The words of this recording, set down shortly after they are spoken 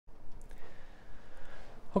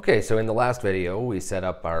Okay, so in the last video we set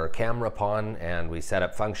up our camera pawn and we set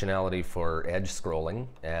up functionality for edge scrolling,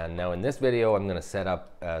 and now in this video I'm going to set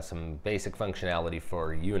up some basic functionality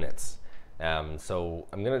for units. So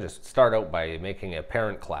I'm going to just start out by making a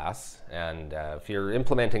parent class, and if you're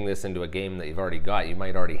implementing this into a game that you've already got, you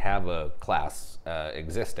might already have a class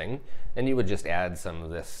existing, and you would just add some of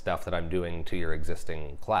this stuff that I'm doing to your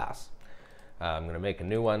existing class. I'm going to make a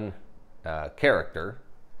new one, character,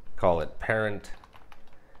 call it parent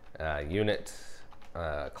unit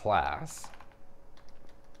class,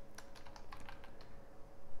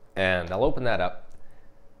 and I'll open that up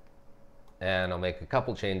and I'll make a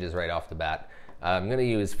couple changes right off the bat. I'm going to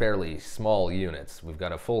use fairly small units. We've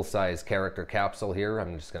got a full-size character capsule here.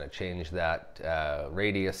 I'm just going to change that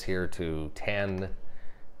radius here to 10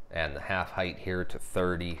 and the half height here to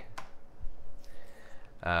 30.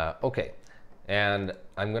 Okay, and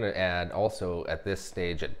I'm going to add also at this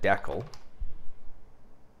stage a decal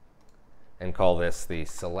and call this the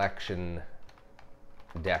selection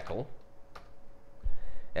decal.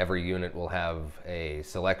 Every unit will have a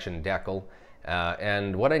selection decal.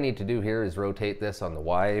 And what I need to do here is rotate this on the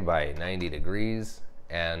Y by 90 degrees.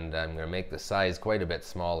 And I'm going to make the size quite a bit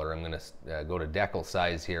smaller. I'm going to go to decal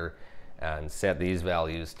size here and set these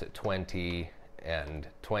values to 20 and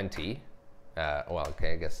 20. Well,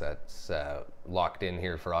 okay, I guess that's locked in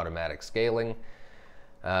here for automatic scaling.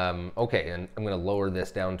 Okay, and I'm going to lower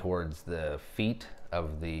this down towards the feet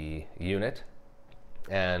of the unit,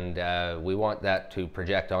 and we want that to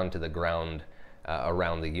project onto the ground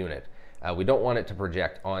around the unit. We don't want it to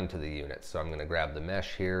project onto the unit, so I'm going to grab the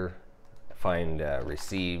mesh here, find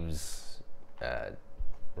receives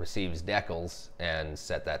decals, and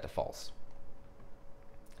set that to false.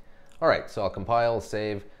 Alright, so I'll compile,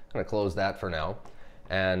 save. I'm going to close that for now,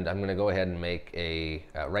 and I'm going to go ahead and make a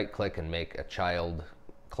right click and make a child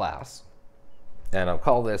class, and I'll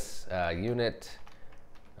call this unit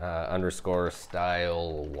underscore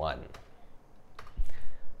style 1.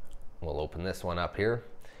 We'll open this one up here,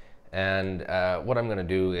 and what I'm going to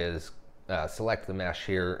do is select the mesh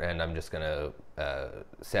here, and I'm just going to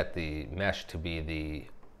set the mesh to be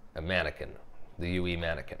the mannequin, the UE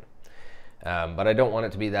mannequin. But I don't want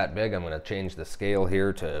it to be that big. I'm going to change the scale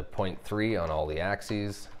here to 0.3 on all the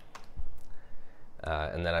axes.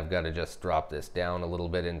 And then I've got to just drop this down a little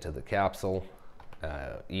bit into the capsule.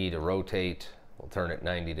 E to rotate. We'll turn it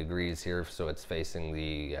 90 degrees here so it's facing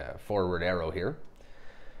the forward arrow here.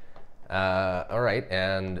 All right,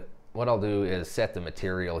 and what I'll do is set the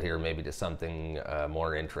material here maybe to something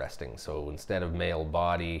more interesting. So instead of male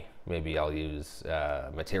body, maybe I'll use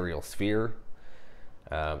material sphere.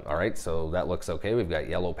 All right, so that looks okay. We've got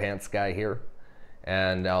yellow pants guy here.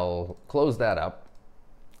 And I'll close that up.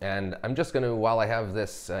 And I'm just going to, while I have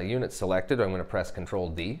this unit selected, I'm going to press Control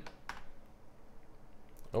D.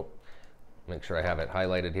 Oh, make sure I have it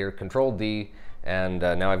highlighted here. Control D, and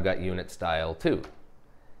now I've got unit style 2.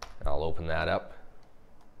 I'll open that up.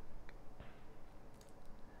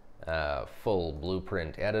 Full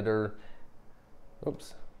blueprint editor.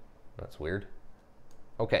 Oops, that's weird.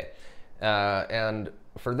 Okay, and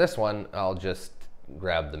for this one, I'll just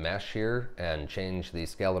grab the mesh here and change the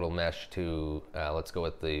skeletal mesh to, let's go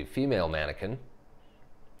with the female mannequin.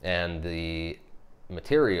 And the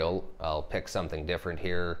material, I'll pick something different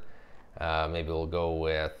here. Maybe we'll go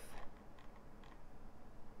with,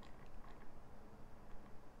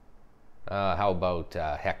 how about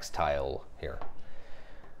hex tile here?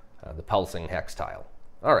 The pulsing hex tile.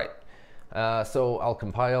 All right, so I'll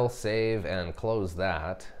compile, save, and close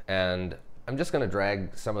that. And I'm just going to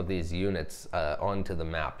drag some of these units onto the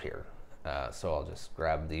map here. So I'll just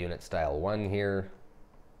grab the unit style 1 here,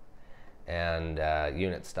 and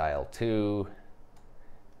unit style 2,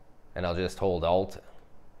 and I'll just hold Alt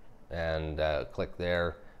and click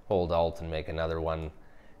there, hold Alt and make another one.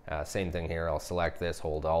 Same thing here, I'll select this,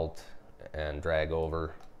 hold Alt and drag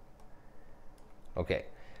over. Okay,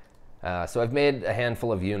 so I've made a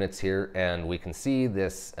handful of units here, and we can see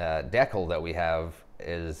this decal that we have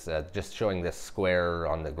is just showing this square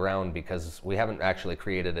on the ground because we haven't actually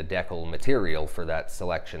created a decal material for that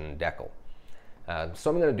selection decal. So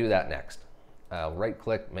I'm going to do that next. Right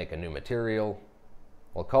click, make a new material.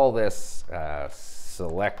 We'll call this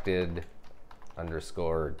selected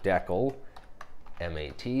underscore decal,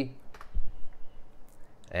 MAT.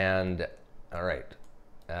 And all right,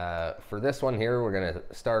 for this one here, we're going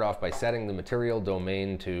to start off by setting the material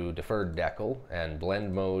domain to deferred decal, and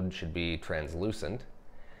blend mode should be translucent.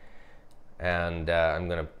 And I'm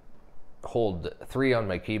going to hold 3 on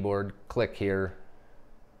my keyboard, click here,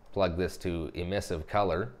 plug this to emissive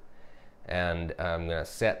color, and I'm going to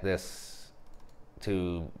set this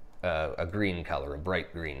to a green color, a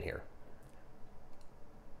bright green here.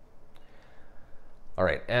 All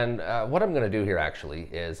right, and what I'm going to do here actually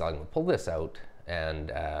is I'm going to pull this out,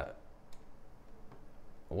 and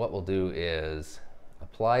what we'll do is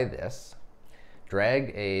apply this,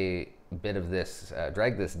 drag a bit of this,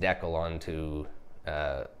 drag this decal onto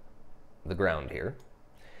the ground here,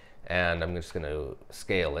 and I'm just going to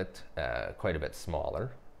scale it quite a bit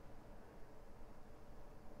smaller.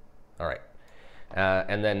 All right,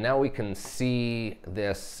 and then now we can see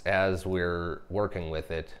this as we're working with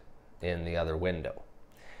it in the other window.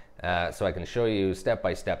 So I can show you step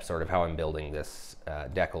by step sort of how I'm building this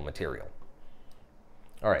decal material.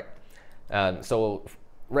 All right, so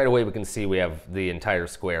right away we can see we have the entire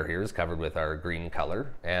square here is covered with our green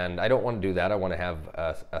color, and I don't want to do that. I want to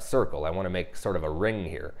have a circle. I want to make sort of a ring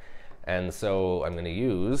here, and so I'm going to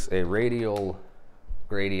use a radial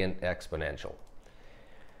gradient exponential.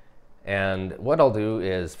 And what I'll do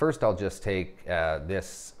is first I'll just take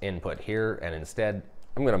this input here, and instead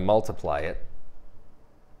I'm going to multiply it.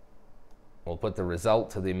 We'll put the result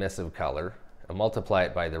to the emissive color and multiply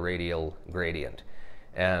it by the radial gradient.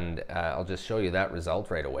 And I'll just show you that result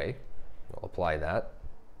right away. I'll apply that.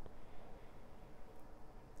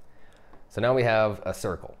 So now we have a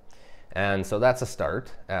circle. And so that's a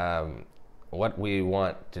start. What we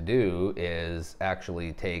want to do is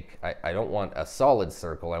actually take, I don't want a solid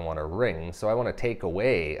circle, I want a ring. So I want to take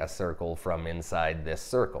away a circle from inside this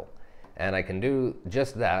circle. And I can do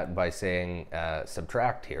just that by saying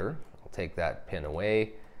subtract here. Take that pin away,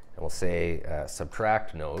 and we'll say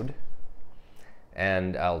subtract node,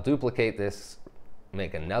 and I'll duplicate this,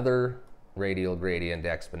 make another radial gradient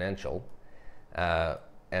exponential,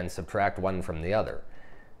 and subtract one from the other.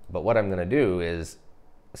 But what I'm going to do is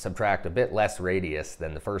subtract a bit less radius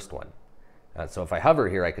than the first one. So if I hover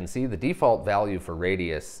here, I can see the default value for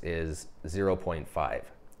radius is 0.5.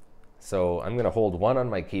 So I'm going to hold 1 on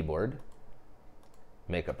my keyboard,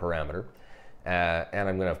 make a parameter, and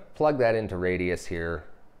I'm going to plug that into radius here,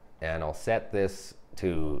 and I'll set this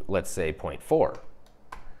to, let's say, 0.4.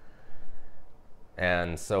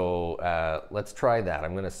 And so let's try that.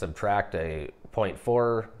 I'm going to subtract a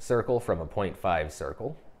 0.4 circle from a 0.5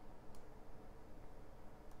 circle.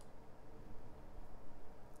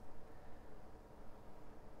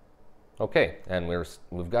 Okay, and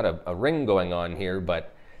we've got a ring going on here,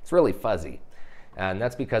 but it's really fuzzy. And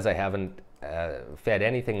that's because I haven't fed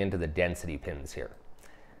anything into the density pins here.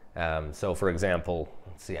 So for example,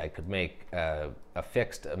 let's see, I could make a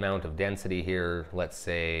fixed amount of density here, let's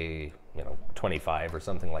say, 25 or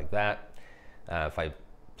something like that. If I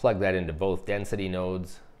plug that into both density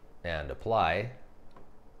nodes and apply,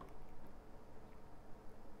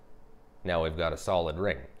 now we've got a solid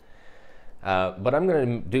ring. But I'm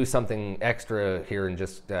going to do something extra here and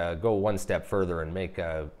just go one step further and make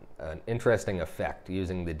an interesting effect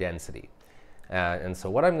using the density. And so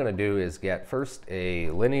what I'm going to do is get first a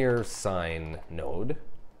linear sine node,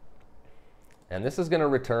 and this is going to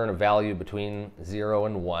return a value between 0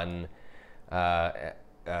 and 1,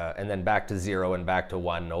 and then back to 0 and back to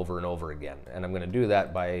 1 over and over again. And I'm going to do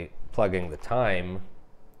that by plugging the time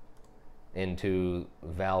into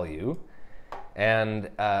value, and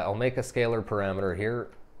I'll make a scalar parameter here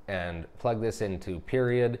and plug this into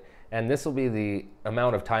period, and this will be the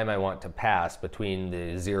amount of time I want to pass between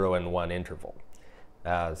the 0 and 1 interval.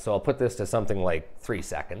 So I'll put this to something like 3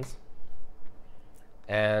 seconds.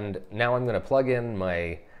 And now I'm going to plug in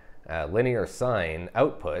my linear sine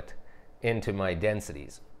output into my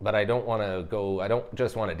densities. But I don't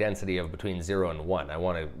just want a density of between 0 and 1. I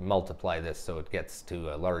want to multiply this so it gets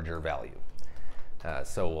to a larger value.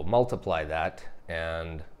 So we'll multiply that,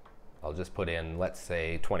 and I'll just put in, let's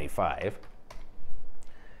say, 25.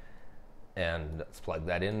 And let's plug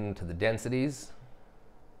that into the densities.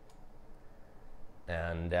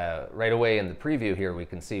 And right away in the preview here, we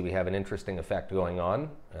can see we have an interesting effect going on.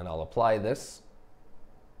 And I'll apply this.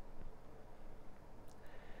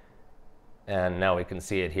 And now we can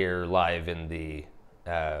see it here live in the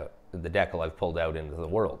decal I've pulled out into the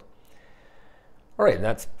world. All right,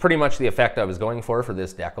 that's pretty much the effect I was going for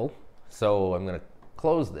this decal. So I'm going to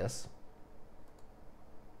close this.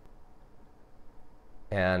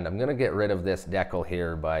 And I'm going to get rid of this decal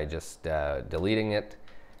here by just deleting it,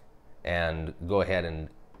 and go ahead and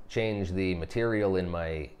change the material in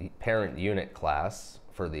my parent unit class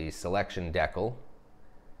for the selection decal.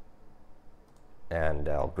 And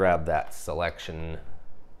I'll grab that selected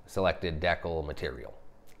decal material.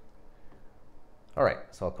 All right,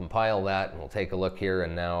 so I'll compile that and we'll take a look here,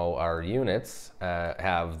 and now our units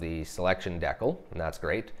have the selection decal, and that's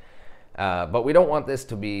great. But we don't want this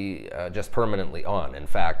to be just permanently on. In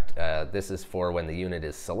fact, this is for when the unit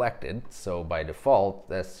is selected. So by default,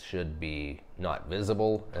 this should be not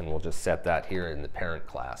visible, and we'll just set that here in the parent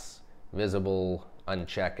class. Visible,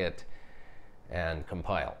 uncheck it, and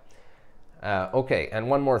compile. Okay, and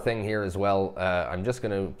one more thing here as well. I'm just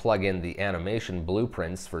going to plug in the animation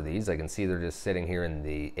blueprints for these. I can see they're just sitting here in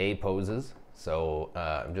the A poses. So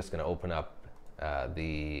I'm just going to open up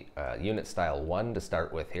the unit style 1 to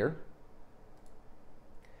start with here.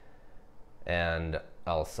 And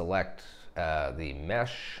I'll select the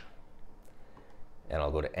mesh, and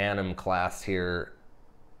I'll go to anim class here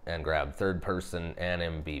and grab third person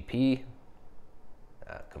anim BP,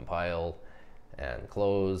 compile and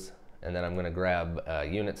close. And then I'm going to grab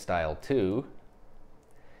unit style 2,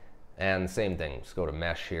 and same thing, just go to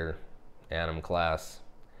mesh here, anim class,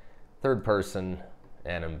 third person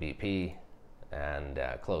anim BP, and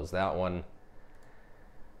close that one.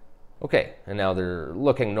 Okay, and now they're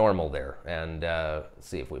looking normal there. And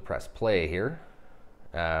see if we press play here.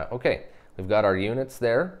 Okay, we've got our units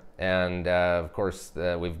there, and of course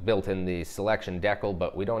we've built in the selection decal,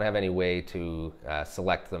 but we don't have any way to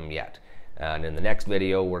select them yet. And in the next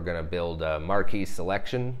video, we're going to build a marquee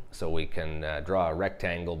selection, so we can draw a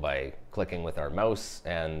rectangle by clicking with our mouse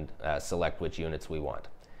and select which units we want.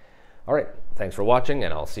 All right, thanks for watching,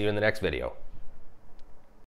 and I'll see you in the next video.